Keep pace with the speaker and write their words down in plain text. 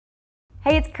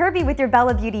Hey, it's Kirby with your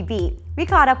Bella Beauty Beat. We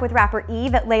caught up with rapper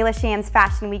Eve at Leila Sham's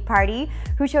Fashion Week party,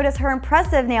 who showed us her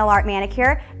impressive nail art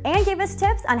manicure and gave us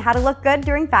tips on how to look good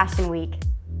during Fashion Week.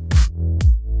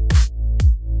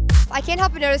 I can't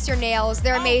help but notice your nails.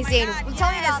 They're amazing. God,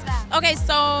 Tell me about that. Okay,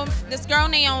 so this girl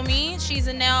Naomi, she's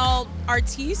a nail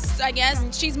artiste, I guess.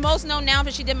 She's most known now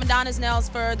because she did Madonna's nails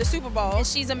for the Super Bowl. And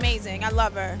she's amazing. I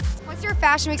love her. What's your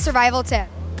Fashion Week survival tip?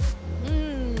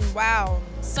 Wow.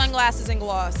 Sunglasses and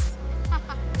gloss.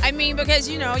 I mean, because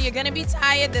you know, you're gonna be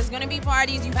tired, there's gonna be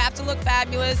parties, you have to look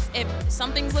fabulous. If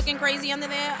something's looking crazy under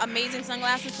there, amazing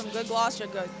sunglasses, some good gloss, you're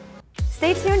good.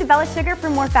 Stay tuned to PopSugar for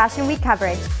more Fashion Week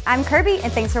coverage. I'm Kirby,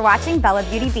 and thanks for watching Bella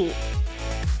Beauty Beat.